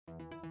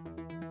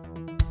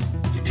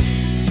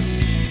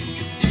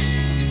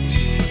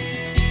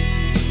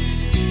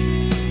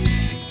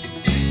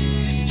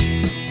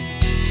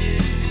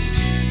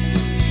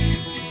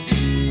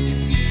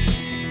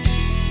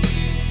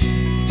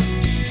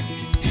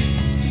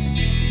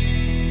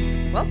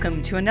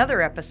Welcome to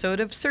another episode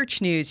of Search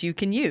News You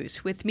Can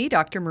Use with me,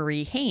 Dr.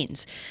 Marie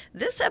Haynes.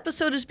 This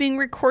episode is being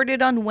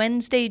recorded on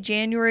Wednesday,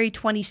 January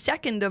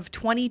 22nd of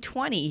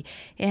 2020.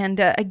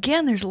 And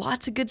again, there's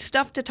lots of good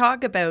stuff to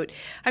talk about.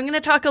 I'm going to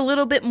talk a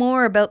little bit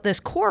more about this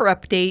core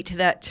update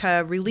that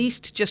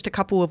released just a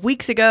couple of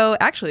weeks ago.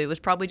 Actually, it was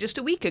probably just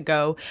a week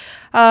ago.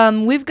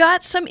 We've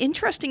got some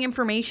interesting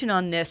information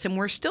on this, and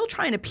we're still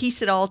trying to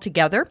piece it all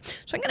together.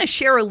 So I'm going to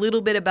share a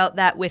little bit about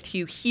that with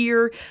you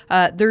here.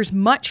 There's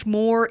much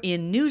more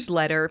in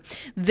newsletter.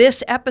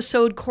 This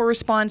episode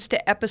corresponds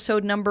to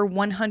episode number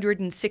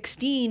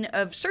 116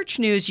 of Search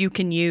News You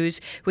Can Use,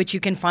 which you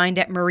can find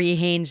at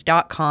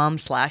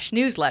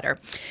mariehaynes.com/newsletter.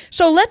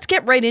 So let's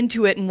get right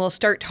into it, and we'll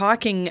start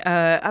talking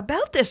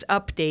about this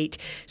update.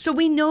 So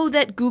we know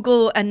that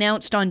Google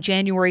announced on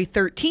January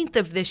 13th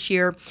of this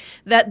year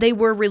that they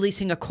were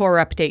releasing a core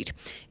update.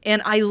 And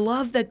I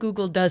love that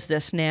Google does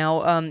this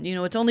now.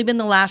 It's only been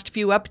the last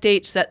few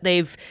updates that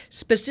they've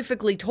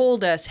specifically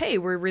told us, hey,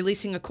 we're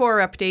releasing a core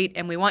update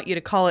and we want you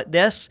to call it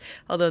this,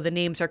 although the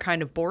names are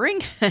kind of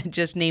boring,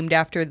 just named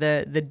after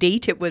the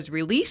date it was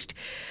released.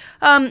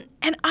 And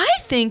I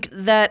think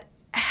that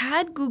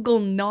had Google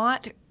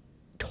not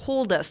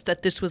told us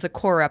that this was a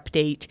core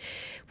update,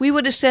 we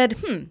would have said,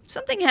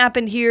 something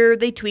happened here.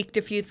 They tweaked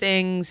a few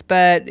things,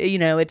 but,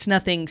 it's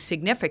nothing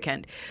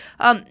significant.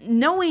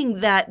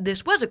 Knowing that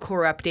this was a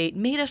core update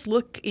made us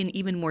look in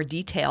even more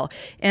detail.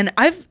 And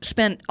I've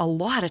spent a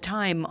lot of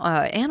time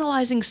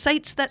analyzing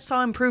sites that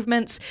saw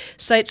improvements,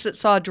 sites that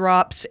saw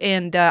drops,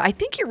 and I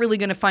think you're really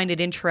going to find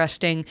it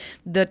interesting,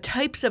 the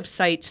types of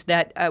sites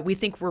that we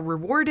think were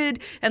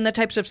rewarded and the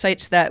types of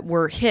sites that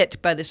were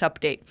hit by this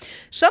update.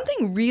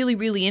 Something really,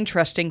 really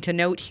interesting to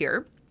note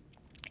here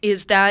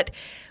is that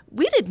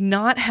we did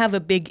not have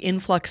a big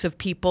influx of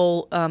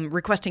people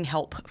requesting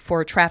help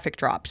for traffic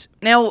drops.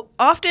 Now,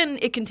 often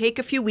it can take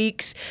a few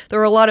weeks. There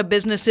are a lot of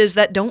businesses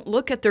that don't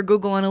look at their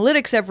Google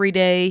Analytics every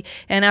day,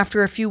 and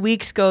after a few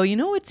weeks go,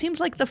 it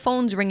seems like the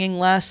phone's ringing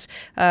less.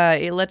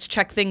 Let's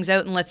check things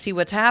out and let's see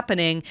what's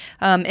happening.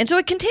 And so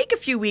it can take a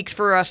few weeks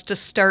for us to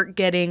start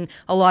getting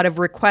a lot of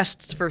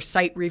requests for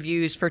site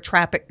reviews, for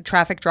traffic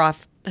drop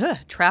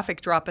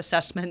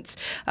assessments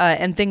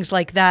and things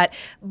like that.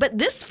 But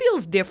this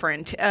feels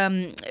different.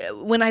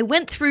 When I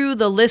went through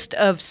the list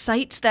of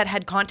sites that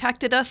had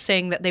contacted us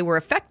saying that they were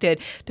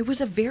affected, there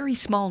was a very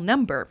small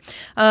number.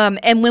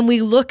 And when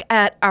we look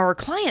at our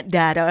client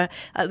data,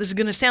 this is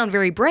going to sound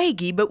very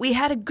braggy, but we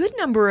had a good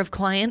number of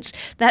clients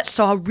that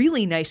saw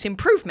really nice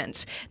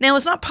improvements. Now,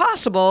 it's not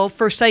possible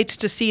for sites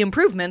to see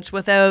improvements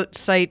without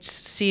sites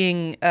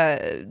seeing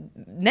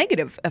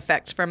negative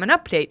effects from an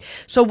update.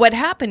 So what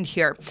happened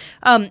here?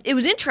 It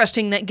was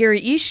interesting that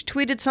Gary Ish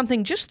tweeted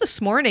something just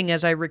this morning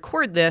as I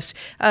record this,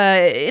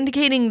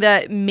 indicating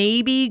that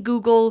maybe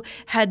Google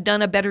had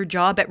done a better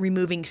job at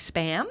removing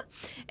spam.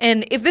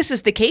 And if this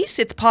is the case,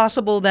 it's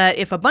possible that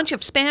if a bunch of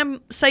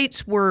spam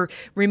sites were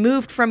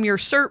removed from your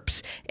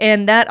SERPs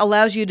and that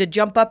allows you to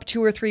jump up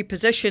 2 or 3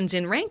 positions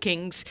in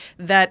rankings,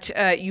 that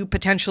you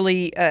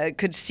potentially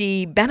could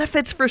see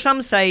benefits for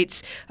some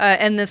sites,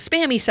 and the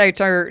spammy sites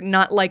are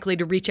not likely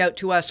to reach out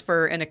to us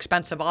for an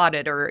expensive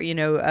audit or,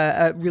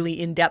 a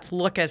really in-depth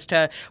look as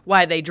to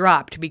why they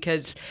dropped,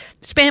 because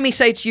spammy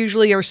sites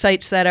usually are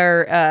sites that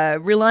are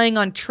relying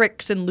on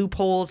tricks and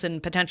loopholes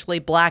and potentially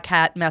black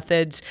hat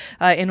methods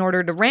in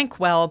order to rank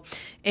well,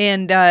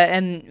 and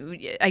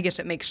I guess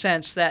it makes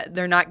sense that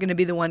they're not going to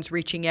be the ones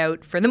reaching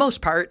out for the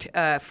most part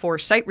for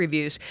site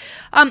reviews.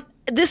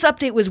 This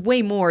update was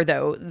way more,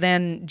 though,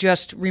 than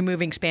just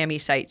removing spammy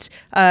sites.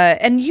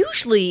 And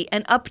usually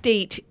an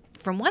update,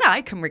 from what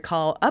I can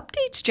recall,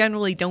 updates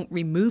generally don't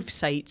remove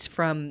sites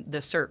from the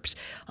SERPs.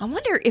 I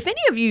wonder if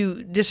any of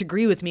you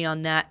disagree with me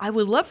on that. I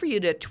would love for you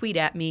to tweet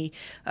at me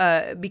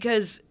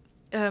because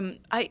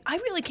I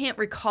really can't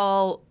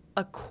recall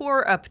a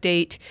core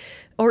update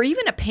or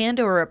even a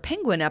Panda or a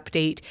Penguin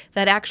update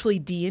that actually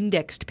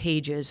de-indexed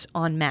pages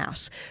en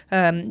masse.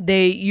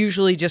 They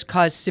usually just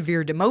cause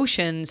severe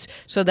demotions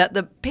so that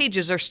the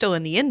pages are still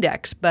in the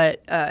index,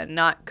 but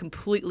not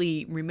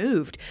completely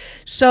removed.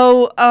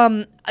 So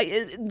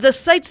the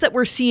sites that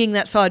we're seeing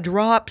that saw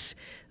drops,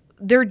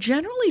 they're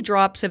generally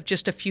drops of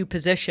just a few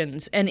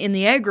positions, and in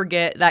the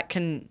aggregate, that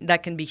can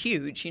be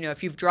huge.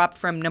 If you've dropped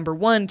from number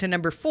 1 to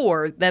number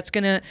 4, that's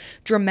going to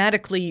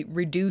dramatically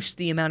reduce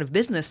the amount of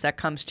business that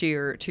comes to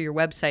your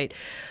website.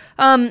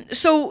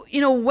 So,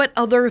 what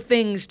other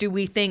things do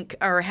we think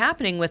are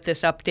happening with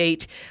this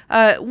update?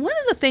 One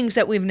of the things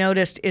that we've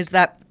noticed is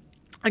that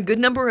a good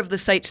number of the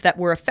sites that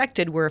were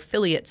affected were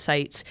affiliate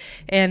sites,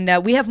 and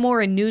we have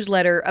more in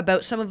newsletter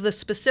about some of the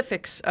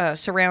specifics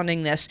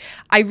surrounding this.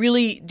 I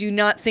really do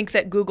not think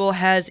that Google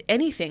has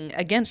anything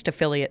against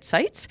affiliate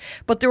sites,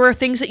 but there are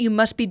things that you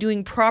must be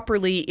doing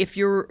properly if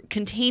you're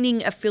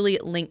containing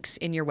affiliate links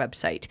in your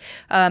website.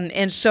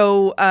 And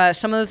so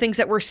some of the things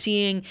that we're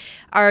seeing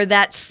are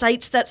that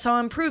sites that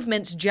saw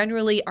improvements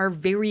generally are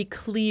very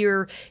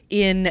clear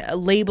in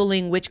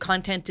labeling which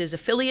content is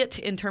affiliate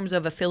in terms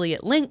of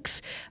affiliate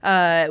links.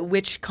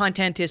 which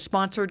content is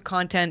sponsored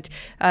content,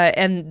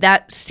 and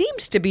that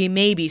seems to be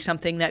maybe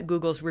something that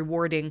Google's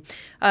rewarding.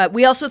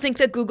 We also think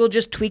that Google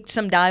just tweaked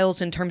some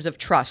dials in terms of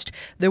trust.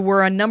 There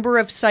were a number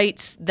of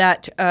sites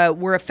that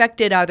were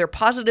affected either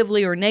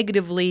positively or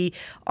negatively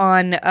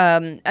on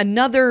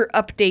another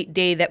update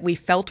day that we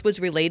felt was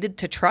related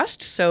to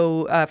trust.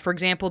 So, for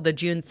example, the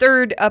June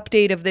 3rd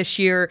update of this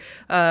year,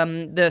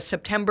 the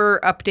September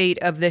update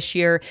of this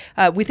year,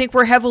 we think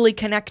we're heavily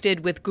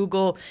connected with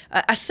Google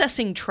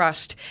assessing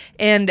trust.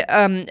 And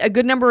a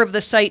good number of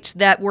the sites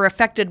that were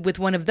affected with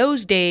one of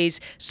those days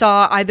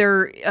saw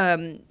either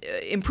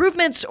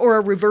improvements or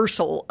a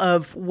reversal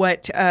of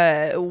what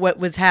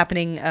was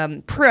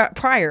happening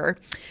prior.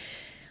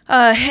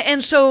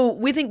 And so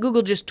we think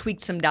Google just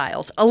tweaked some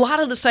dials. A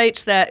lot of the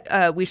sites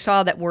that we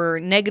saw that were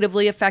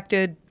negatively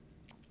affected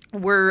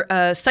were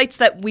sites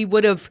that we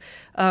would have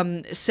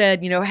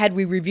said, had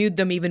we reviewed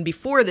them even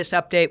before this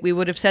update, we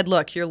would have said,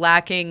 look, you're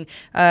lacking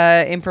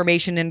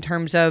information in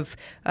terms of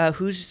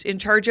who's in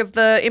charge of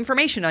the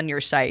information on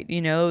your site.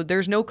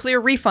 There's no clear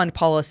refund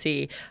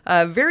policy,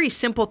 very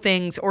simple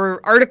things,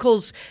 or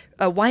articles,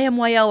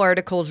 YMYL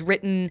articles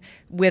written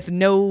with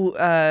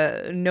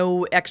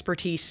no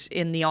expertise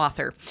in the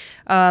author.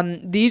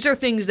 These are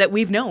things that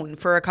we've known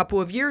for a couple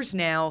of years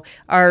now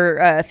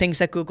are things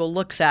that Google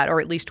looks at,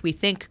 or at least we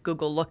think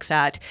Google looks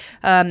at.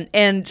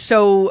 And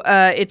so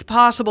it's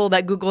possible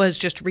that Google has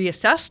just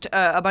reassessed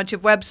a bunch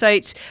of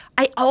websites.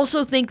 I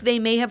also think they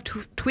may have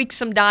tweaked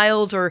some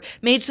dials or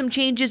made some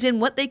changes in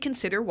what they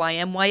consider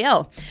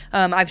YMYL.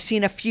 I've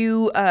seen a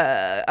few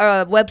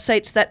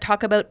websites that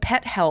talk about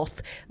pet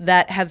health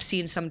that have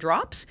seen some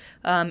drops,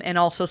 and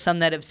also some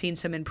that have seen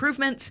some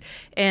improvements.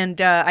 And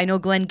I know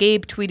Glenn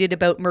Gabe tweeted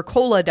about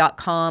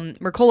Mercola.com.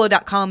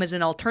 Mercola.com is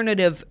an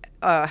alternative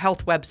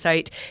health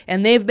website,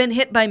 and they've been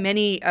hit by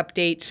many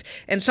updates.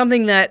 And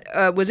something that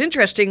was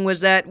interesting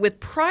was that with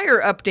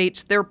prior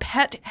updates, their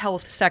pet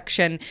health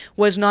section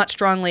was not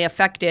strongly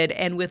affected,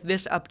 and with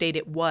this update,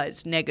 it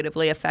was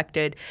negatively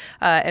affected.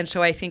 And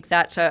so I think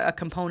that's a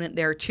component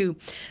there too.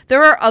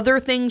 There are other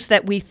things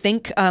that we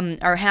think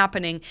are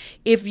happening.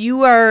 If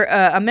you are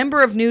a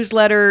member of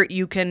Newsletter,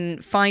 you can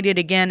find it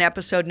again,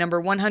 episode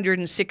number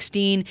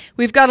 116.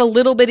 We've got a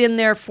little bit in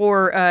there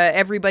for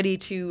everybody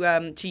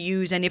to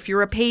use, and if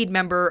you're a paid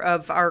member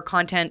of our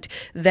content,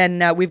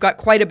 then we've got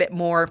quite a bit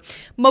more.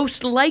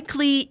 Most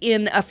likely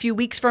in a few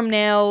weeks from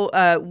now,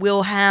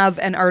 we'll have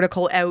an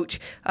article out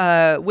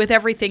with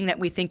everything that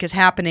we think is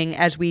happening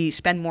as we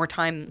spend more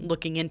time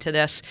looking into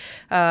this.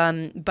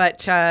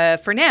 But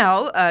for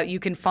now, you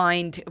can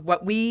find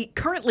what we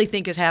currently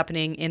think is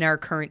happening in our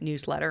current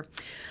newsletter.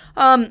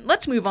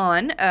 Let's move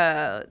on.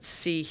 Let's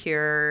see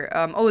here.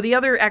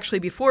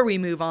 Before we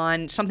move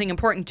on, something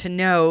important to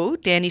know.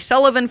 Danny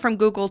Sullivan from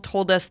Google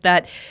told us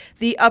that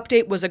the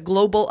update was a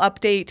global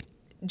update.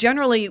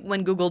 Generally,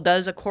 when Google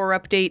does a core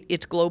update,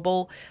 it's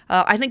global.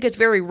 I think it's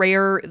very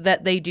rare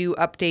that they do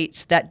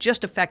updates that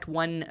just affect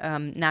one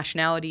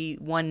nationality,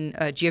 one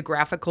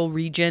geographical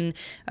region.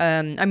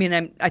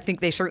 I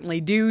think they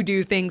certainly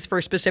do things for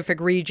specific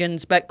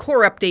regions, but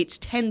core updates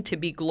tend to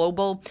be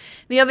global.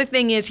 The other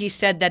thing is he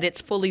said that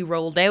it's fully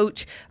rolled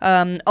out,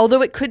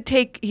 although it could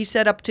take, he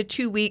said, up to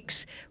 2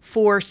 weeks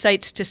for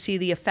sites to see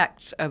the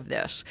effects of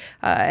this.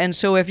 And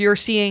so if you're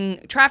seeing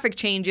traffic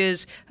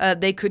changes,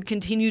 they could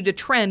continue to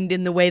trend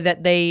in the way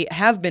that they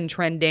have been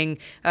trending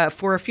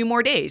for a few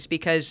more days,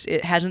 because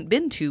it hasn't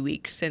been 2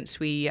 weeks since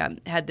we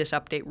had this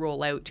update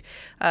roll out.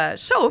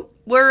 So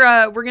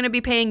we're going to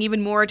be paying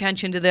even more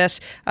attention to this.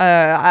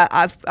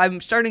 I'm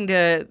starting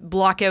to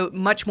block out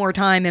much more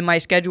time in my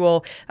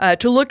schedule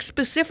to look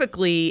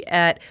specifically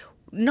at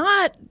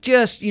not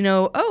just,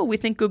 we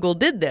think Google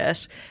did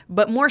this,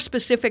 but more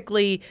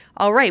specifically,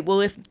 all right, well,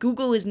 if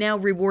Google is now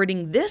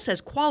rewarding this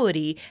as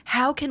quality,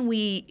 how can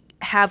we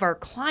have our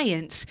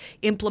clients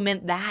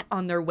implement that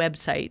on their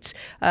websites?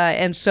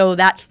 And so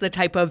that's the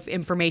type of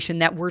information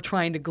that we're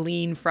trying to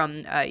glean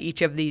from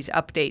each of these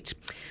updates.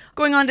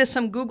 Going on to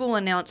some Google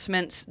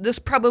announcements, this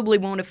probably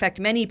won't affect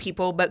many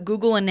people, but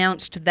Google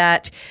announced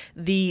that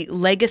the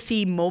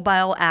legacy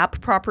mobile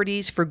app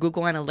properties for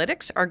Google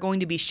Analytics are going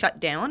to be shut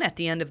down at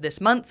the end of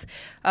this month.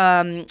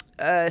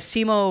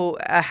 Simo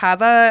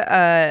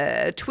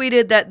Ahava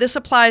tweeted that this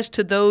applies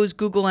to those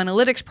Google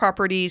Analytics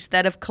properties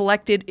that have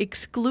collected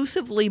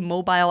exclusively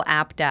mobile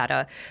app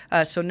data,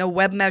 so no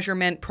web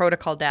measurement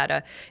protocol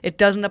data. It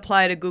doesn't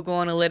apply to Google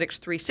Analytics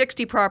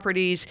 360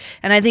 properties,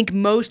 and I think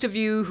most of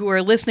you who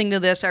are listening to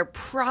this are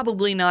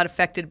probably not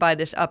affected by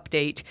this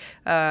update,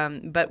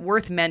 but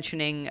worth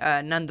mentioning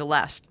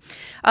nonetheless.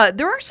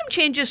 There are some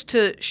changes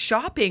to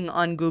shopping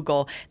on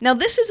Google. Now,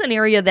 this is an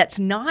area that's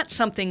not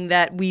something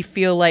that we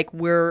feel like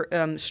we're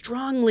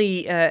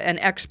strongly an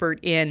expert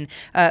in,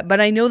 but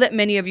I know that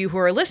many of you who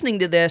are listening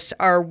to this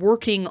are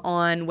working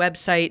on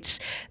websites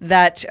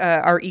that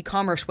are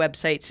e-commerce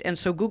websites, and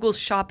so Google's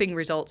shopping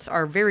results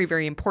are very,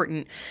 very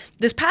important.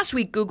 This past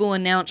week, Google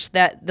announced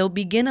that they'll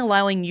begin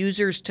allowing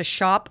users to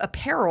shop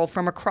apparel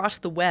from across across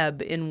the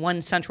web in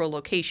one central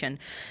location.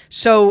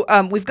 So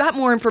we've got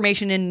more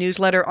information in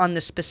newsletter on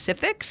the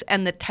specifics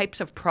and the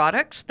types of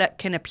products that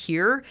can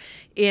appear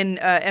in,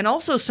 and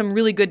also some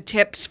really good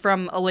tips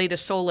from Aleda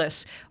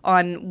Solis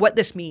on what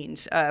this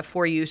means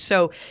for you.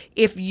 So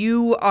if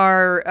you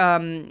are,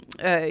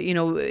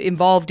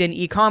 involved in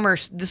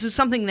e-commerce, this is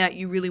something that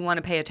you really want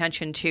to pay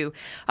attention to.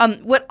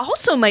 What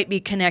also might be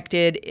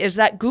connected is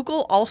that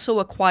Google also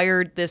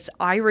acquired this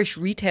Irish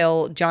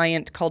retail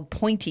giant called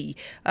Pointy.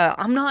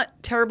 I'm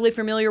not terribly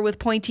familiar with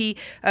Pointy,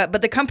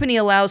 but the company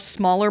allows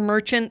smaller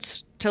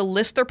merchants to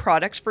list their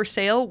products for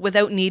sale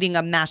without needing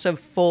a massive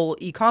full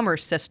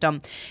e-commerce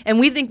system. And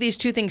we think these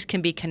two things can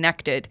be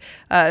connected.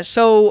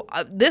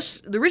 The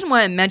reason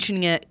why I'm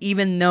mentioning it,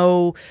 even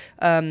though,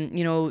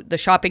 the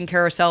shopping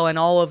carousel and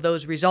all of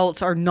those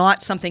results are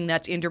not something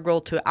that's integral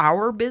to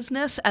our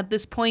business at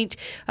this point,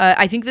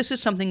 I think this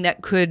is something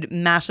that could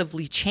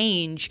massively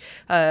change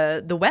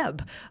the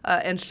web.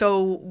 And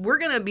so we're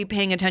going to be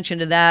paying attention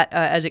to that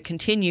as it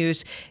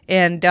continues.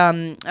 And,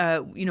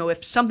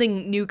 if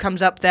something new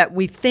comes up that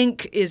we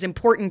think is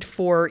important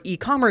for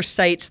e-commerce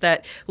sites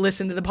that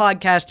listen to the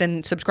podcast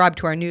and subscribe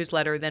to our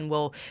newsletter, then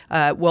we'll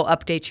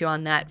update you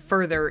on that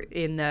further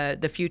in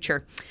the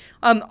future.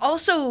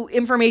 Also,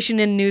 information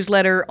in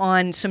newsletter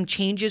on some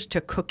changes to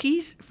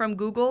cookies from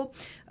Google.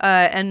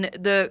 And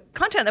the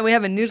content that we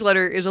have in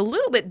newsletter is a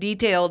little bit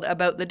detailed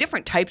about the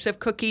different types of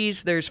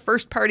cookies. There's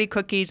first-party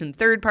cookies and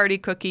third-party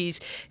cookies.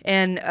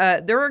 And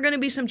there are going to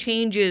be some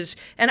changes.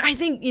 And I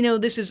think,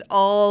 this is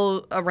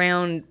all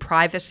around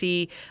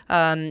privacy.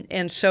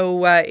 And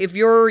so if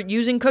you're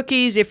using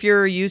cookies, if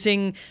you're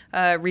using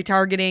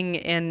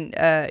retargeting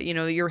and,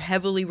 you're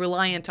heavily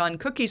reliant on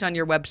cookies on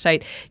your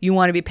website, you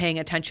want to be paying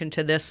attention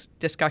to this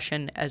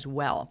discussion as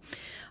well.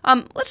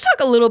 Let's talk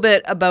a little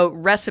bit about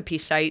recipe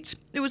sites.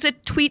 There was a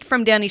tweet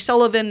from Danny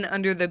Sullivan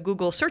under the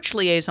Google Search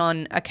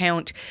Liaison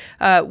account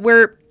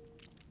where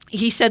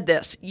he said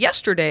this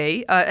yesterday.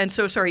 He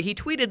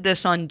tweeted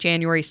this on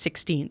January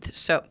 16th.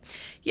 So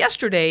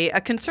yesterday,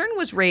 a concern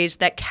was raised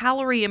that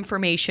calorie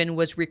information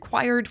was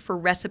required for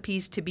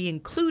recipes to be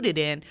included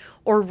in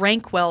or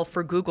rank well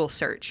for Google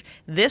search.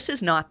 This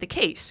is not the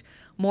case.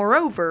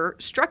 Moreover,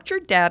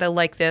 structured data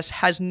like this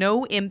has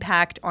no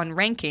impact on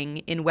ranking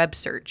in web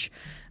search.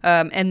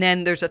 And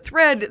then there's a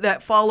thread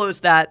that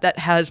follows that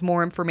has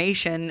more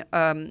information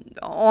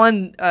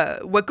on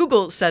what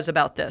Google says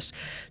about this.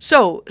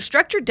 So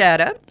structured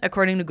data,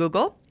 according to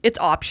Google, it's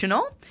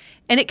optional.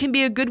 And it can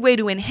be a good way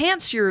to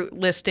enhance your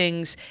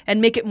listings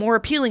and make it more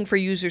appealing for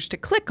users to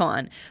click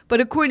on.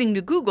 But according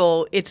to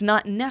Google, it's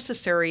not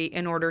necessary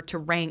in order to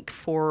rank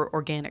for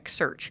organic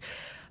search.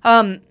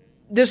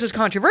 This is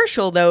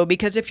controversial, though,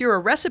 because if you're a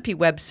recipe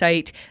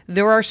website,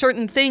 there are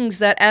certain things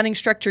that adding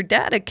structured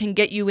data can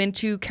get you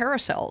into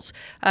carousels.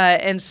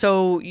 And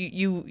so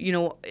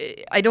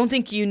I don't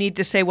think you need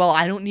to say, well,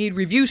 I don't need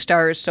review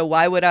stars, so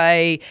why would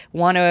I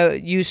want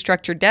to use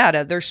structured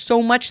data? There's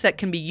so much that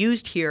can be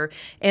used here.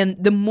 And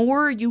the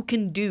more you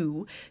can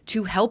do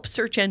to help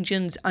search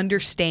engines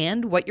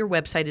understand what your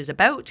website is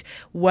about,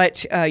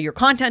 what your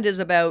content is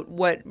about,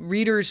 what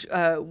readers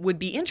would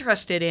be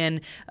interested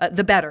in,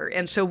 the better.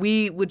 And so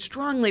we would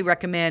strongly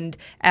recommend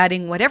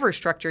adding whatever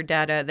structured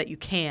data that you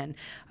can.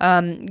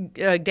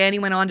 Danny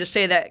went on to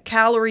say that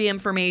calorie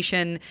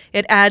information,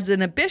 it adds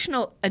an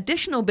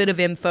additional bit of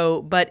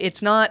info, but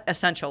it's not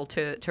essential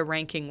to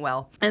ranking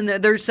well. And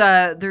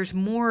there's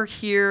more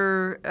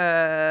here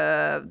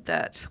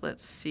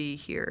let's see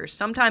here.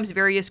 Sometimes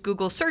various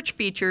Google search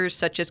features,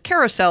 such as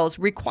carousels,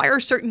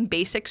 require certain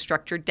basic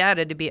structured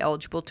data to be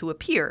eligible to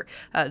appear.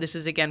 This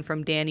is again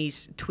from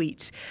Danny's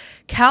tweets.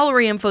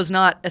 Calorie info is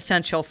not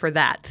essential for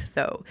that,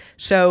 though.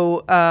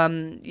 So,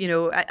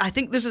 I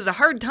think this is a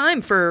hard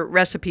time for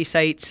recipe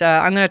sites.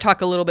 I'm going to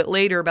talk a little bit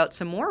later about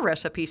some more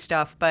recipe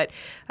stuff, but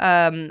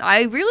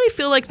I really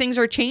feel like things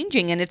are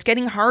changing, and it's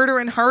getting harder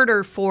and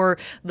harder for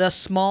the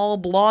small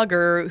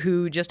blogger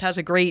who just has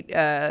a great,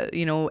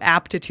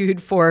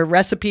 aptitude for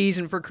recipes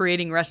and for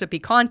creating recipe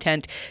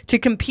content to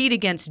compete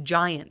against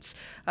giants.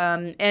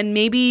 And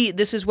maybe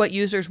this is what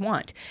users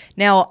want.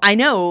 Now, I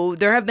know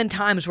there have been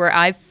times where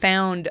I've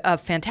found a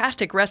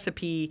fantastic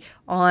recipe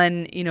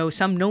on,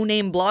 some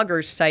no-name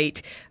blogger's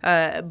site.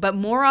 But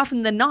more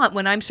often than not,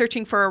 when I'm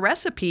searching for a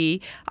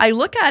recipe, I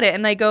look at it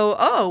and I go,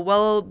 oh,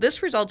 well,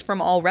 this results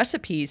from All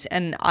Recipes.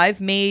 And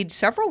I've made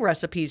several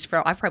recipes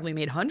I've probably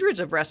made hundreds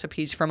of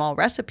recipes from All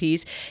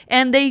Recipes,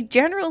 and they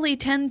generally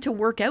tend to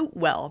work out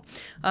well.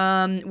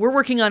 We're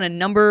working on a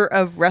number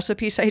of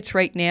recipe sites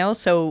right now.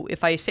 So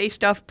if I say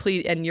stuff,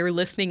 please, and you're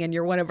listening and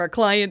you're one of our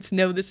clients,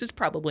 no, this is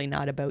probably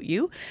not about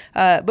you.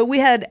 But we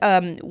had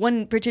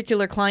one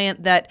particular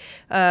client that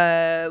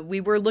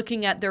we were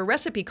looking at their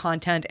recipe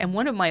content, and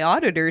one of my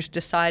auditors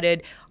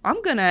decided,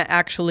 I'm going to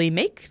actually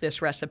make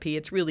this recipe.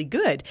 It's really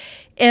good.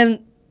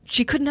 And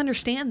she couldn't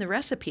understand the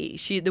recipe.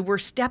 There were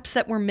steps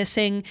that were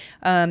missing,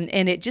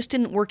 and it just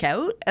didn't work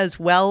out as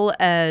well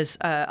as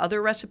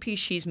other recipes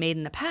she's made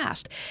in the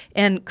past.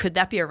 And could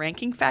that be a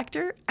ranking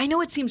factor? I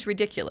know it seems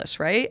ridiculous,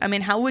 right? I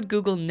mean, how would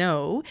Google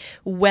know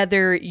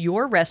whether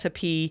your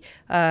recipe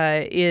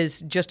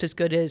is just as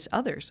good as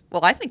others?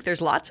 Well, I think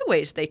there's lots of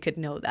ways they could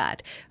know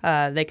that.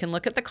 They can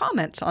look at the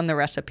comments on the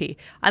recipe.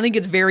 I think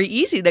it's very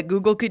easy that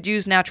Google could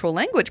use natural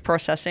language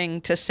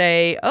processing to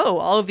say, oh,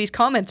 all of these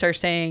comments are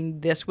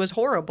saying this was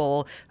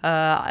horrible.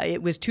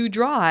 It was too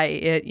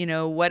dry,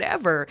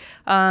 whatever.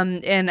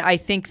 And I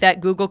think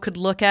that Google could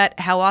look at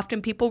how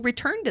often people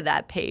return to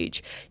that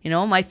page.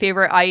 My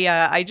favorite,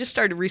 I just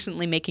started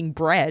recently making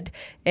bread,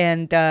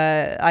 and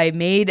I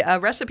made a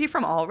recipe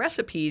from All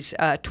Recipes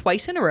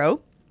twice in a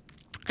row.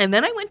 And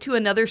then I went to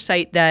another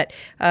site that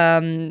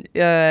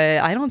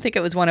I don't think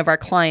it was one of our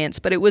clients,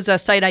 but it was a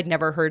site I'd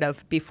never heard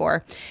of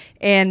before.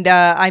 And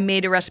I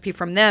made a recipe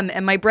from them,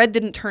 and my bread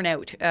didn't turn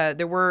out.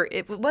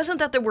 It wasn't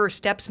that there were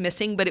steps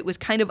missing, but it was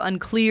kind of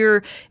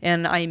unclear,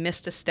 and I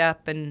missed a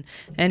step. And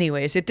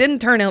anyways, it didn't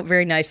turn out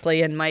very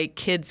nicely, and my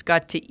kids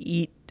got to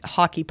eat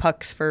hockey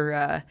pucks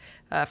for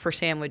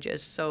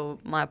sandwiches. So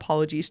my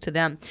apologies to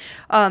them.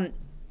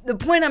 The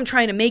point I'm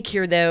trying to make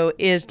here, though,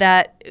 is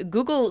that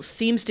Google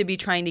seems to be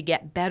trying to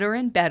get better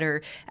and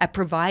better at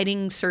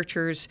providing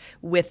searchers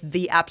with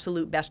the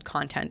absolute best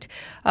content.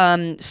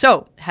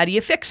 So how do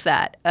you fix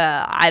that?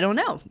 I don't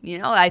know.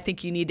 I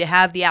think you need to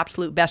have the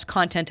absolute best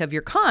content of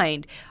your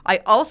kind. I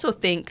also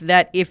think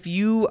that if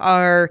you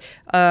are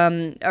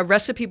a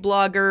recipe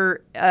blogger,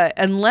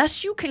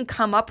 unless you can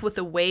come up with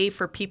a way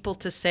for people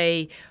to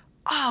say,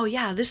 oh,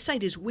 yeah, this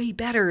site is way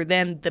better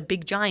than the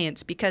big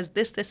giants because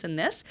this, and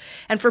this.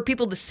 And for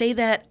people to say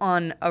that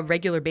on a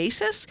regular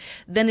basis,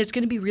 then it's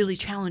going to be really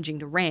challenging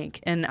to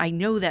rank. And I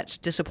know that's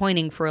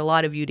disappointing for a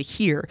lot of you to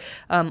hear.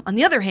 On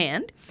the other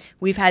hand,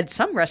 we've had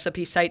some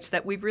recipe sites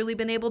that we've really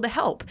been able to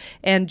help.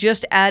 And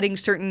just adding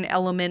certain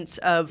elements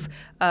of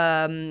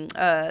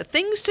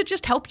things to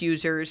just help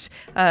users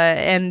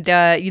and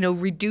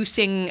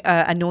reducing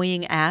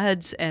annoying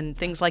ads and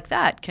things like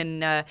that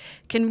can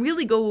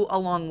really go a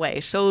long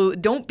way. So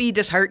don't be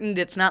disheartened.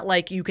 It's not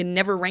like you can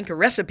never rank a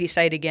recipe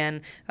site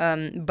again,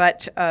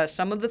 but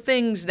some of the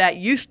things that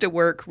used to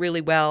work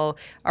really well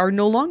are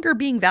no longer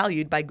being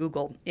valued by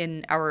Google,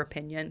 in our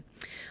opinion.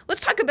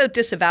 Let's talk about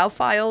disavow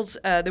files.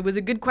 There was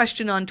a good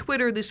question on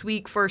Twitter this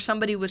week for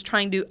somebody who was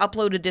trying to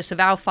upload a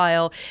disavow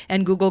file,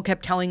 and Google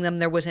kept telling them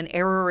there was an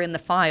error in the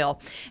file.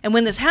 And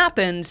when this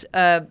happens,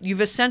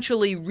 you've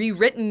essentially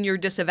rewritten your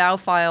disavow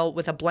file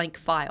with a blank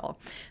file.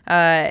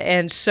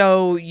 And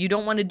so you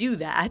don't want to do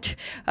that.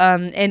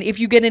 And if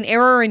you get an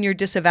error in your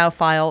disavow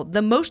file,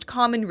 the most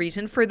common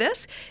reason for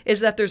this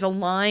is that there's a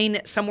line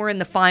somewhere in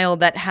the file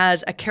that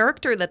has a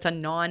character that's a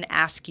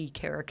non-ASCII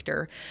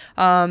character.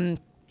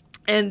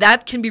 And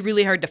that can be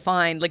really hard to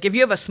find. Like if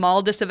you have a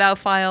small disavow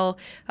file,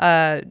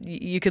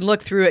 you can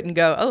look through it and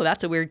go, oh,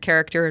 that's a weird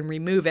character, and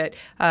remove it.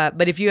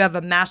 But if you have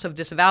a massive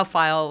disavow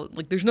file,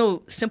 like there's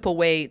no simple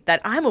way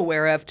that I'm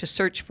aware of to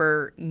search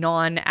for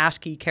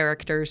non-ASCII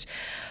characters.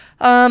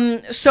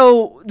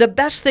 So the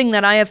best thing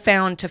that I have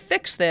found to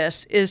fix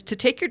this is to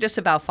take your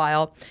disavow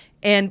file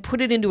and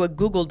put it into a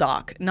Google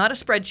Doc, not a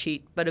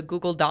spreadsheet, but a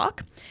Google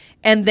Doc,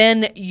 and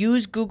then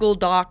use Google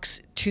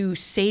Docs to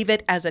save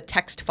it as a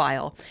text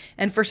file.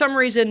 And for some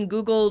reason,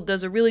 Google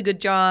does a really good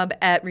job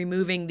at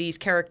removing these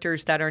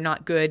characters that are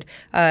not good.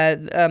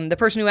 The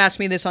person who asked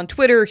me this on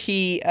Twitter,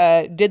 he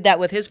did that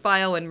with his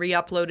file and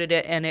re-uploaded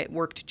it, and it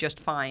worked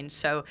just fine.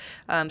 So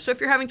if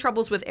you're having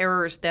troubles with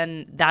errors,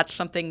 then that's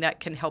something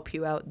that can help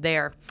you out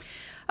there.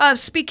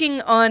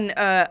 Speaking on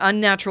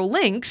unnatural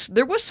links,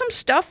 there was some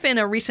stuff in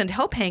a recent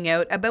Help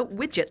Hangout about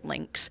widget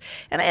links.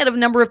 And I had a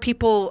number of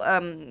people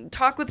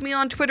talk with me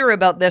on Twitter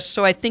about this,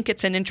 so I think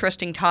it's an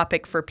interesting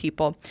topic for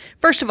people.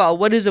 First of all,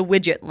 what is a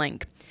widget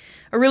link?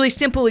 A really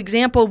simple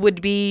example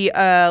would be,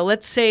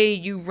 let's say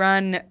you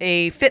run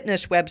a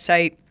fitness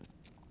website,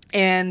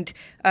 and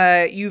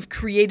you've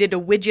created a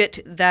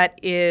widget that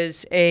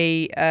is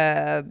a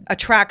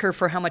tracker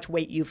for how much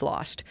weight you've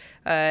lost,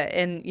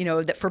 and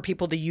that for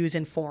people to use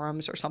in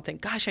forums or something.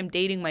 Gosh, I'm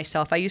dating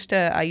myself. I used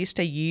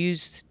to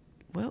use,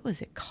 what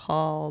was it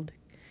called?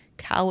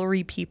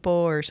 Calorie People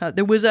or something.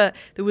 There was a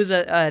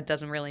it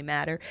doesn't really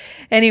matter.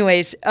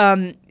 Anyways,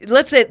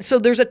 let's say, so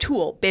there's a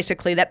tool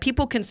basically that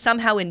people can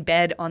somehow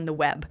embed on the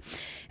web,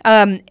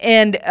 and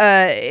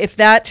if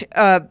that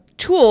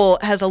tool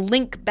has a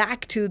link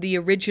back to the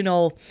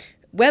original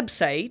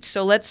website.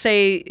 So let's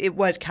say it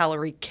was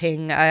Calorie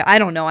King. I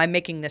don't know. I'm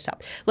making this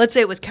up. Let's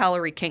say it was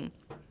Calorie King.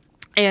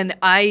 And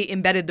I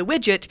embedded the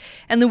widget,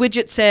 and the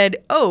widget said,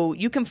 oh,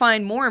 you can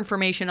find more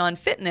information on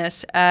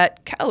fitness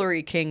at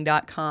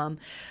calorieking.com.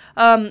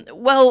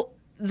 Well,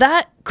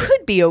 that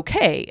could be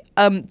okay.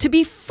 To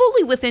be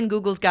fully within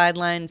Google's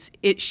guidelines,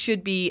 it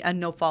should be a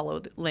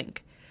no-followed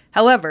link.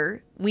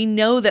 However, we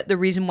know that the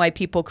reason why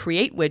people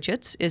create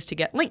widgets is to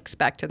get links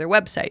back to their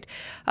website.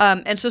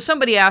 And so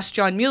somebody asked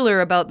John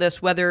Mueller about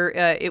this, whether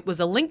it was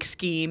a link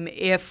scheme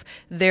if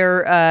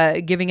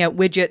they're giving out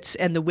widgets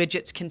and the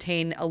widgets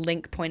contain a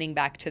link pointing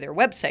back to their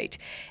website.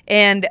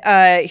 And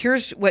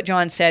here's what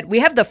John said. We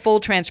have the full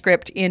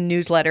transcript in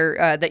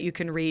newsletter that you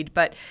can read,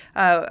 but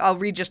I'll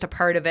read just a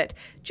part of it.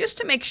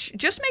 Just make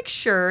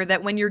sure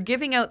that when you're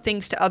giving out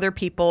things to other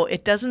people,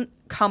 it doesn't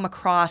come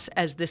across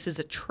as this is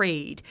a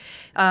trade.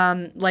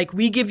 Like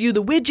we give you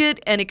the widget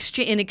and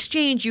in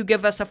exchange you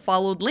give us a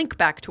followed link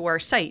back to our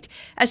site.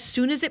 As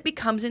soon as it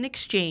becomes an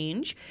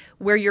exchange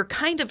where you're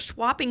kind of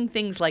swapping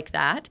things like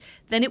that,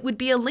 then it would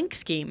be a link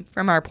scheme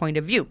from our point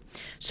of view.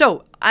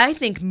 So I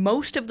think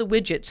most of the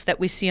widgets that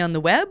we see on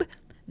the web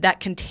that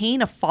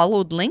contain a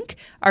followed link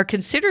are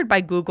considered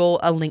by Google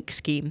a link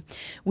scheme.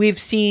 We've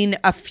seen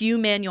a few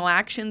manual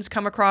actions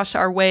come across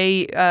our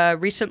way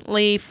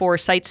recently for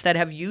sites that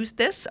have used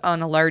this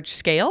on a large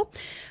scale.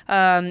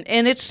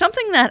 And it's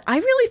something that I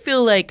really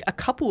feel like a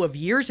couple of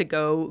years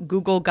ago,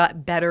 Google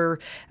got better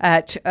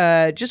at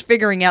just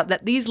figuring out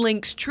that these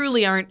links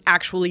truly aren't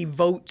actually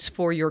votes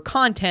for your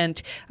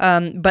content,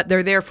 but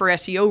they're there for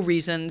SEO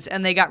reasons,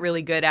 and they got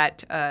really good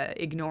at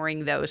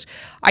ignoring those.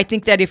 I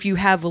think that if you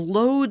have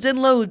loads and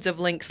loads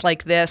of links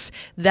like this,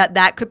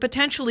 that could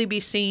potentially be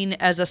seen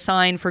as a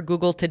sign for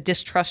Google to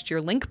distrust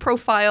your link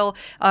profile,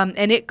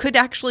 and it could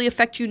actually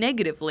affect you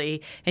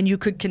negatively, and you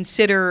could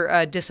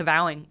consider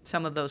disavowing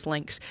some of those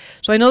links.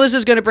 So I know this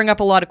is going to bring up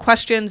a lot of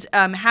questions.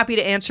 I'm happy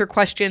to answer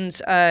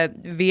questions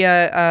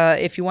via,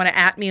 if you want to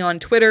 @ me on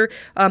Twitter.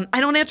 I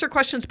don't answer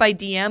questions by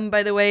DM,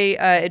 by the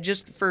way,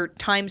 just for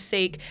time's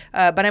sake,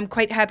 but I'm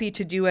quite happy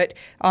to do it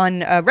on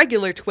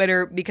regular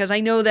Twitter because I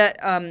know that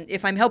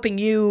if I'm helping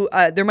you,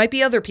 there might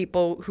be other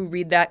people who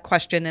read that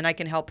question and I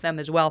can help them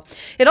as well.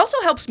 It also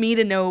helps me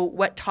to know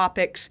what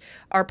topics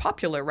are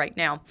popular right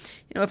now.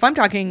 You know, if I'm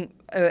talking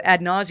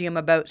ad nauseum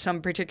about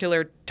some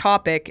particular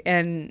topic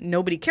and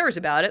nobody cares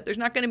about it, there's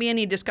not going to be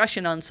any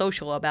discussion on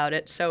social about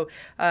it. So,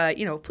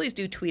 please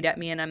do tweet at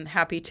me and I'm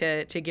happy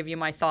to give you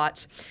my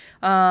thoughts.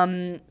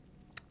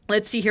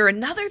 Let's see here.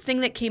 Another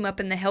thing that came up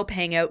in the Help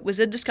Hangout was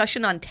a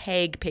discussion on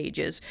tag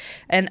pages.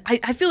 And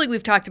I feel like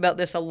we've talked about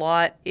this a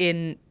lot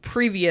in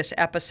previous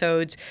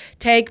episodes.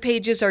 Tag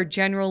pages are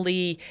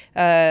generally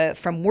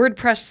from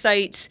WordPress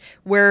sites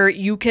where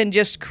you can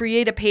just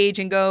create a page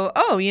and go,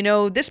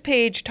 oh, this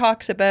page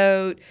talks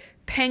about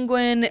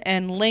Penguin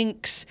and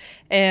links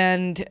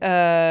and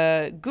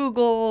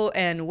Google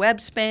and web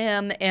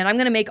spam, and I'm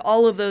going to make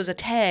all of those a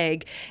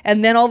tag.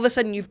 And then all of a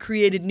sudden you've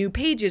created new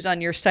pages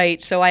on your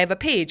site. So I have a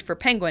page for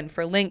Penguin,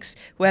 for links,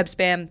 web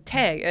spam,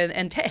 tag,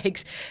 and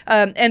tags.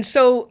 And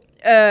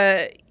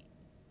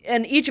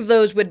each of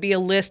those would be a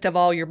list of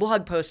all your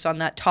blog posts on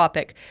that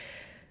topic.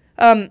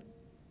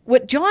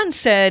 What John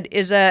said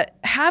is that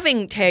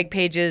having tag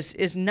pages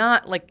is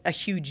not like a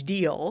huge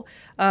deal.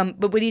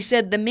 But what he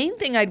said, the main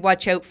thing I'd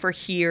watch out for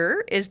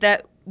here is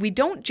that we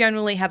don't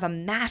generally have a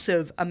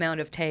massive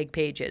amount of tag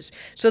pages,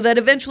 so that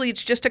eventually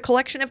it's just a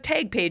collection of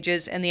tag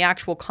pages and the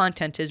actual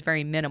content is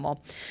very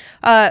minimal.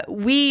 When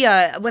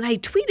I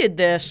tweeted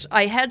this,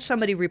 I had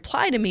somebody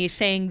reply to me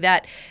saying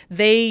that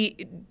they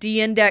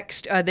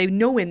de-indexed, they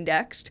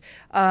no-indexed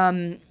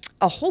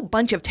a whole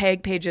bunch of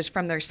tag pages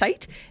from their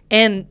site,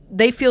 and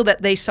they feel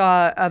that they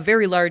saw a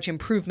very large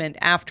improvement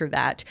after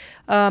that.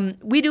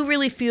 We do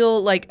really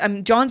feel like,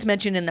 John's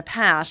mentioned in the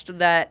past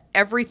that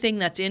everything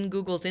that's in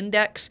Google's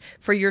index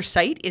for your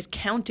site is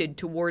counted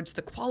towards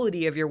the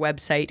quality of your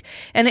website.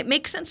 And it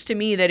makes sense to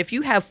me that if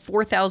you have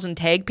 4,000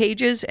 tag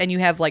pages and you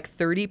have like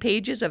 30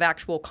 pages of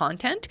actual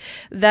content,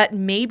 that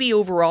maybe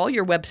overall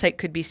your website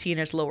could be seen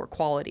as lower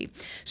quality.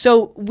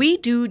 So we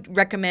do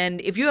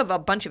recommend, if you have a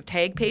bunch of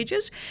tag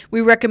pages,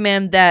 we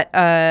recommend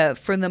that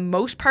for the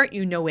most part,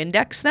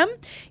 index them.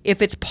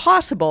 If it's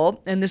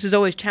possible, and this is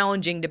always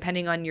challenging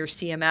depending on your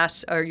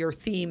CMS or your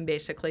theme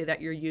basically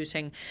that you're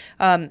using,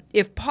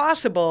 if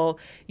possible,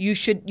 you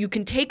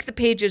can take the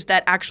pages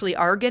that actually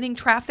are getting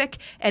traffic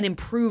and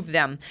improve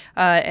them.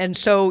 And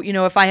so,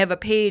 if I have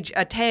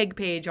a tag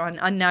page on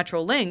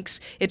unnatural links,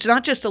 it's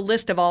not just a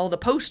list of all the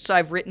posts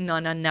I've written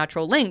on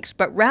unnatural links,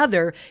 but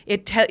rather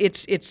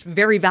it's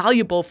very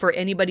valuable for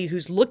anybody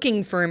who's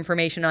looking for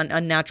information on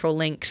unnatural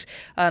links,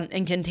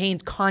 and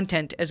contains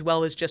content as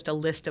well as just a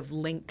list of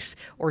links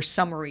or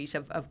summaries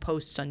of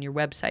posts on your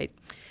website.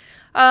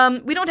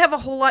 We don't have a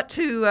whole lot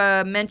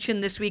to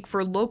mention this week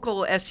for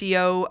local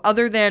SEO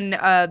other than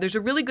there's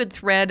a really good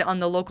thread on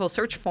the local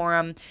search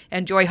forum,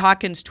 and Joy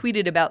Hawkins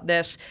tweeted about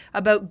this,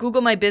 about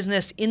Google My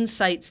Business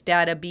Insights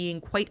data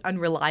being quite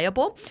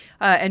unreliable.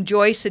 And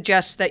Joy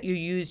suggests that you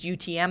use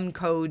UTM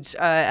codes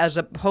as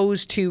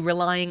opposed to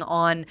relying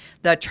on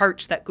the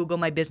charts that Google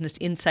My Business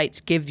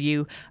Insights give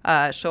you.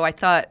 So I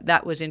thought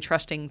that was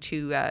interesting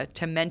to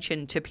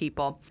mention to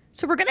people.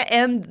 So we're going to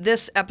end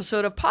this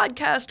episode of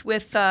podcast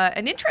with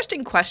an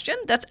interesting question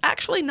that's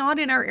actually not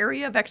in our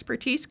area of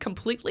expertise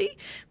completely,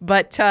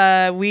 but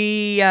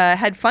we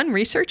had fun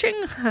researching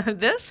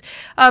this.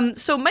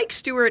 So Mike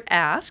Stewart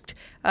asked,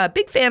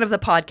 big fan of the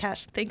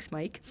podcast. Thanks,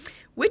 Mike.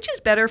 Which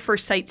is better for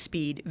site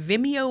speed,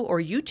 Vimeo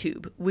or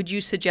YouTube? Would you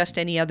suggest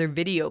any other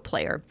video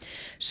player?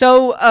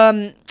 So,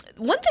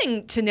 one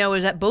thing to know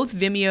is that both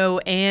Vimeo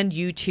and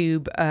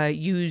YouTube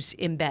use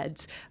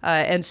embeds.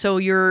 And so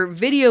your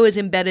video is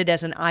embedded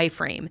as an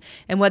iframe.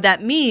 And what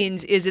that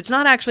means is it's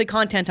not actually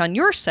content on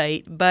your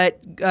site,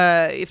 but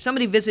if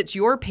somebody visits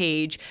your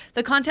page,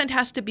 the content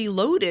has to be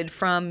loaded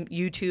from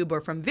YouTube or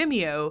from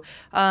Vimeo.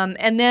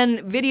 And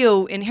then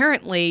video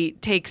inherently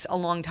takes a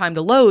long time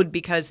to load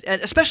because,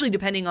 especially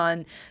depending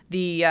on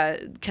the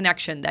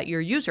connection that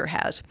your user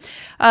has.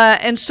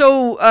 And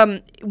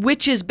so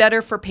which is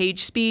better for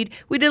page speed?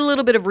 We did a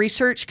little bit of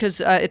research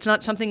because it's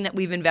not something that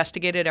we've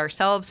investigated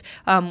ourselves.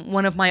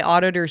 One of my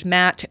auditors,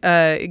 Matt,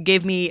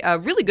 gave me a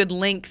really good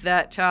link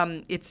that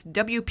it's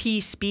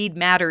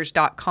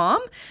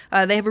wpspeedmatters.com.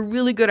 They have a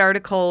really good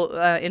article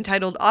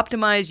entitled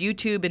 "Optimize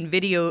YouTube and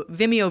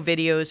Vimeo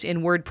videos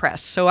in WordPress."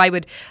 So I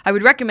would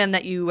recommend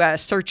that you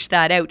search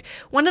that out.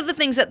 One of the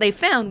things that they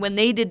found when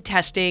they did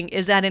testing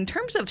is that in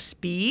terms of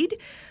speed,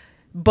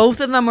 both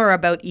of them are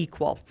about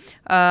equal.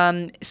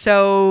 It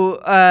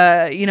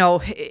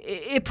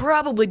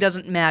probably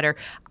doesn't matter.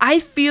 I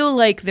feel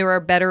like there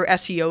are better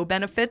SEO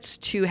benefits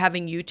to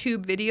having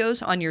YouTube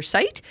videos on your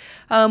site.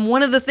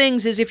 One of the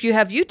things is if you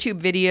have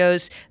YouTube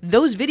videos,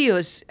 those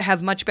videos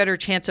have much better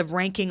chance of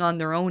ranking on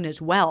their own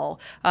as well.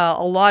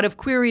 A lot of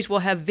queries will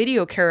have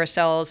video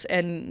carousels,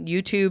 and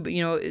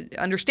YouTube,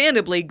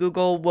 understandably,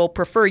 Google will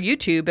prefer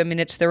YouTube. I mean,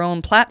 it's their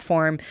own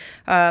platform.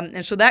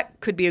 And so that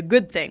could be a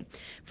good thing.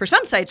 For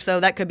some sites,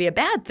 though, that could be a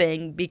bad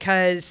thing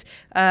because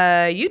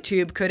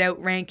YouTube could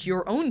outrank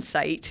your own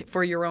site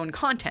for your own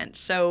content.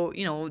 So,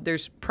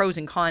 there's pros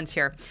and cons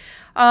here.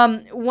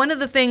 One of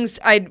the things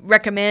I'd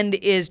recommend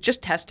is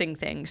just testing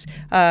things.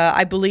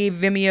 I believe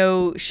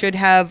Vimeo should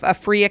have a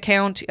free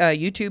account.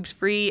 YouTube's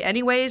free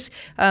anyways.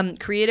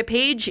 Create a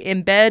page,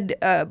 embed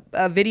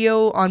a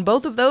video on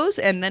both of those,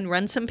 and then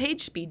run some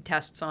page speed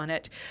tests on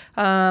it.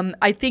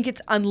 I think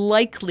it's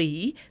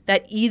unlikely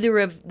that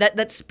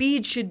that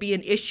speed should be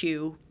an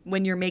issue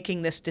when you're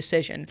making this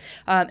decision.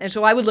 And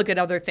so I would look at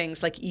other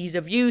things like ease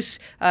of use,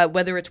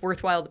 whether it's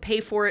worthwhile to pay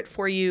for it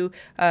for you.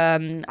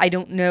 I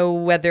don't know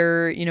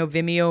whether,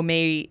 Vimeo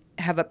may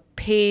have a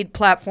paid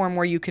platform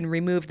where you can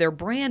remove their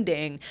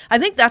branding. I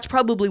think that's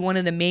probably one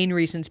of the main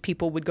reasons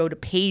people would go to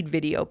paid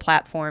video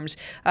platforms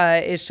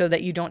is so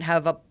that you don't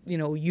have a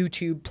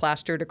YouTube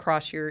plastered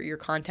across your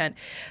content.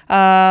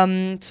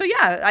 So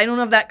yeah, I don't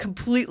know if that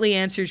completely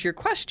answers your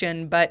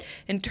question, but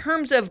in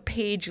terms of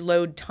page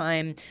load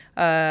time,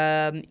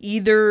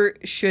 either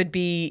should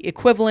be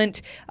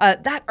equivalent.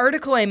 That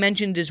article I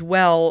mentioned as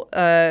well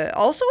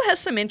also has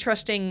some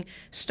interesting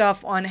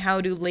stuff on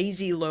how to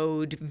lazy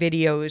load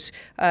videos.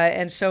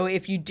 And so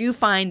if you do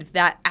find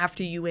that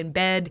after you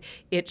embed,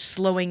 it's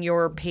slowing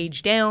your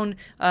page down,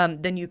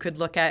 then you could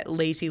look at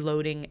lazy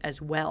loading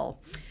as well.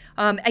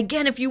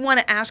 Again, if you want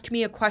to ask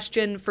me a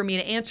question for me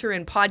to answer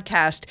in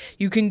podcast,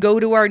 you can go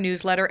to our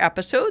newsletter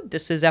episode.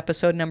 This is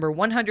episode number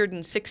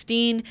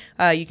 116.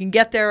 You can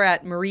get there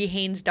at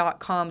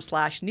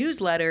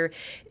mariehaynes.com/newsletter,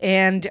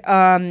 and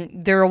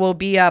there will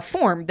be a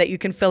form that you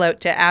can fill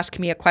out to ask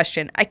me a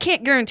question. I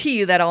can't guarantee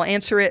you that I'll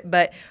answer it,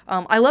 but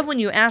I love when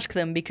you ask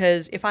them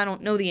because if I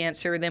don't know the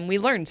answer, then we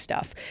learn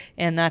stuff,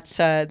 and that's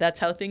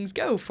how things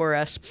go for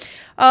us.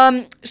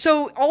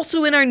 So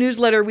also in our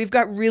newsletter, we've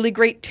got really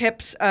great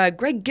tips.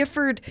 Greg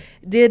Gifford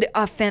did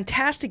a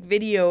fantastic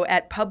video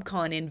at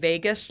PubCon in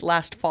Vegas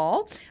last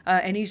fall,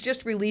 and he's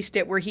just released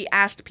it where he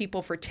asked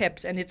people for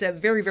tips, and it's a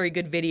very, very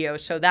good video.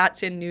 So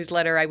that's in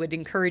newsletter. I would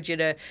encourage you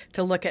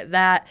to look at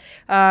that.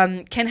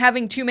 Can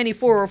having too many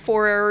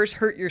 404 errors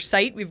hurt your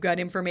site? We've got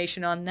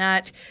information on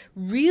that.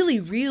 Really,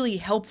 really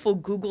helpful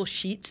Google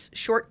Sheets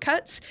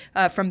shortcuts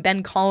from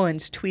Ben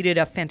Collins tweeted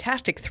a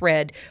fantastic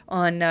thread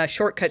on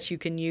shortcuts you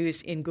can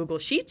use in Google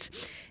Sheets.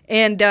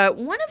 And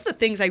one of the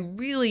things I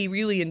really,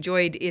 really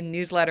enjoyed in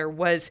newsletter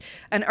was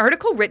an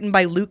article written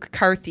by Luke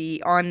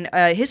Carthy on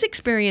his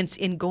experience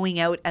in going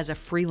out as a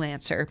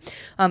freelancer.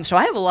 So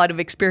I have a lot of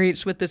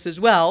experience with this as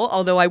well,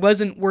 although I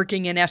wasn't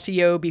working in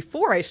SEO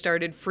before I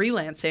started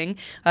freelancing.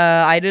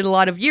 I did a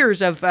lot of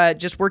years of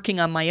just working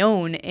on my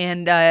own.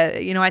 And,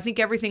 I think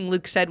everything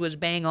Luke said was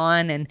bang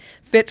on and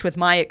fits with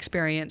my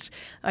experience.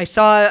 I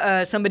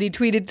saw somebody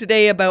tweeted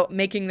today about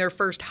making their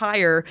first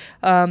hire.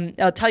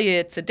 I'll tell you,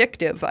 it's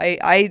addictive.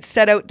 I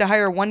set out to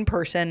hire one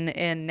person,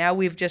 and now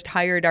we've just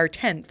hired our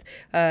 10th.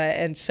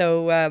 And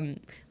so a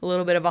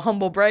little bit of a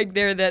humble brag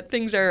there that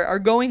things are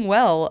going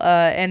well.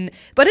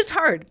 But it's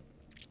hard.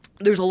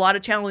 There's a lot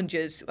of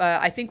challenges.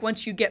 I think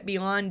once you get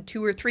beyond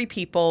 2 or 3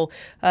 people,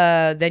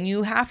 then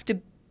you have to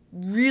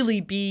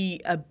really be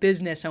a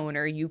business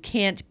owner. You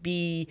can't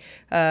be,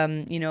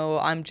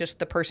 I'm just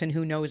the person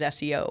who knows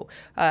SEO.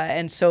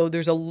 And so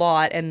there's a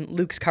lot, and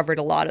Luke's covered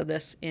a lot of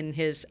this in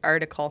his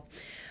article.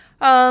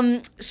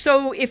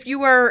 So if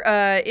you are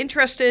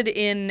interested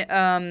in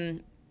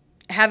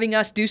having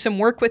us do some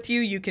work with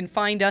you. You can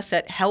find us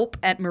at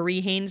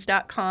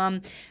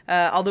help@mariehaynes.com.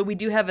 Although we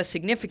do have a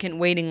significant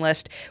waiting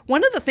list.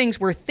 One of the things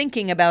we're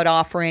thinking about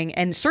offering,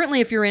 and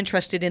certainly if you're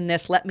interested in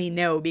this, let me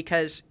know,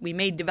 because we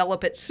may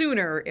develop it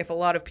sooner if a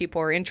lot of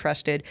people are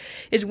interested,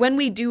 is when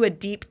we do a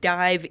deep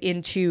dive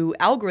into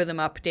algorithm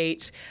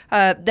updates,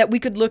 that we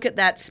could look at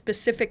that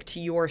specific to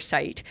your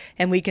site.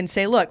 And we can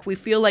say, look, we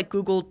feel like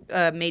Google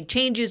made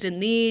changes in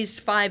these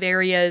 5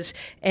 areas,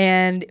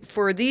 and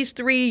for these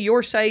 3,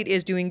 your site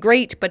is doing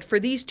great, but for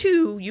these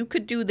 2, you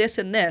could do this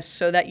and this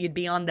so that you'd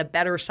be on the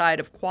better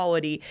side of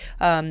quality.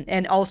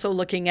 And also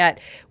looking at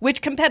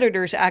which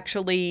competitors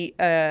actually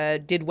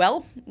did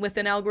well with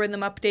an algorithm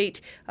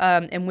update,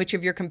 and which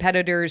of your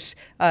competitors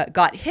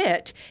got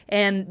hit.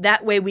 And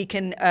that way we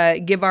can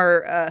give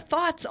our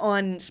thoughts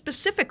on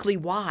specifically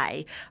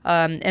why.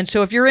 And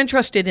so if you're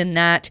interested in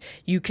that,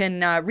 you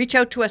can reach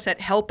out to us at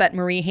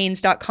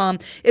help@mariehaynes.com.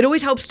 It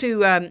always helps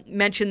to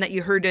mention that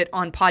you heard it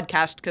on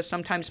podcast, because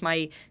sometimes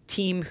my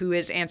team who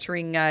is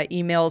answering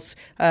emails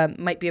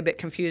might be a bit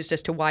confused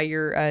as to why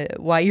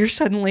you're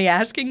suddenly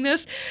asking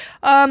this.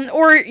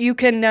 Or you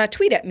can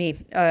tweet at me,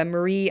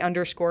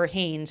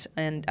 Marie_Haynes,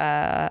 and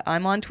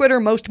I'm on Twitter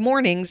most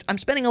mornings. I'm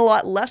spending a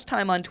lot less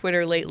time on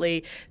Twitter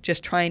lately,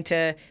 just trying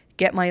to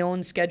get my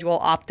own schedule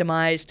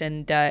optimized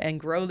and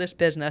grow this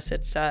business.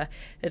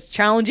 It's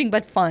challenging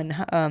but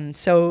fun.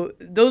 So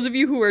those of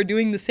you who are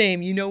doing the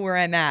same, you know where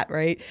I'm at,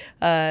 right?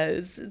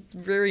 It's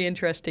very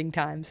interesting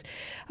times.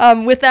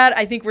 With that,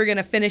 I think we're going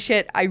to finish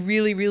it. I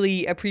really,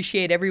 really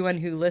appreciate everyone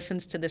who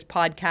listens to this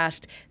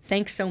podcast.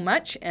 Thanks so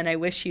much, and I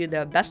wish you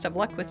the best of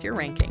luck with your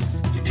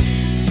rankings.